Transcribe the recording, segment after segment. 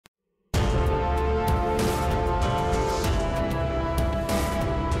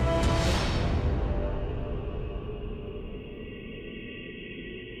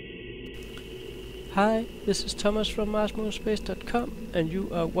Hi, this is Thomas from MarsMoonSpace.com and you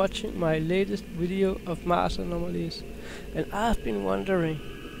are watching my latest video of Mars anomalies. And I've been wondering,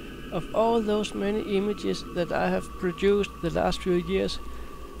 of all those many images that I have produced the last few years,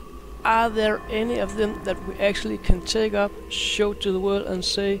 are there any of them that we actually can take up, show to the world and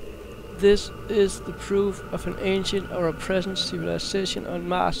say, this is the proof of an ancient or a present civilization on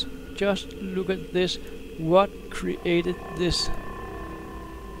Mars? Just look at this. What created this?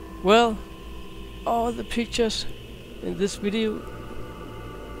 Well, all the pictures in this video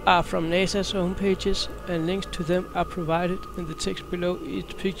are from NASA's home pages, and links to them are provided in the text below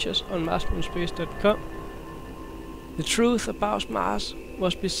each pictures on MarsMoonSpace.com. The truth about Mars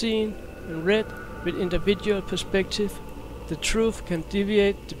must be seen and read with individual perspective. The truth can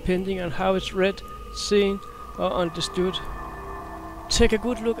deviate depending on how it's read, seen or understood. Take a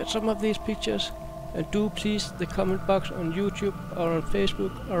good look at some of these pictures, and do please the comment box on YouTube or on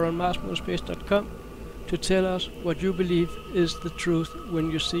Facebook or on MarsMoonSpace.com to tell us what you believe is the truth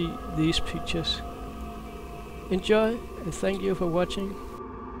when you see these pictures. Enjoy and thank you for watching.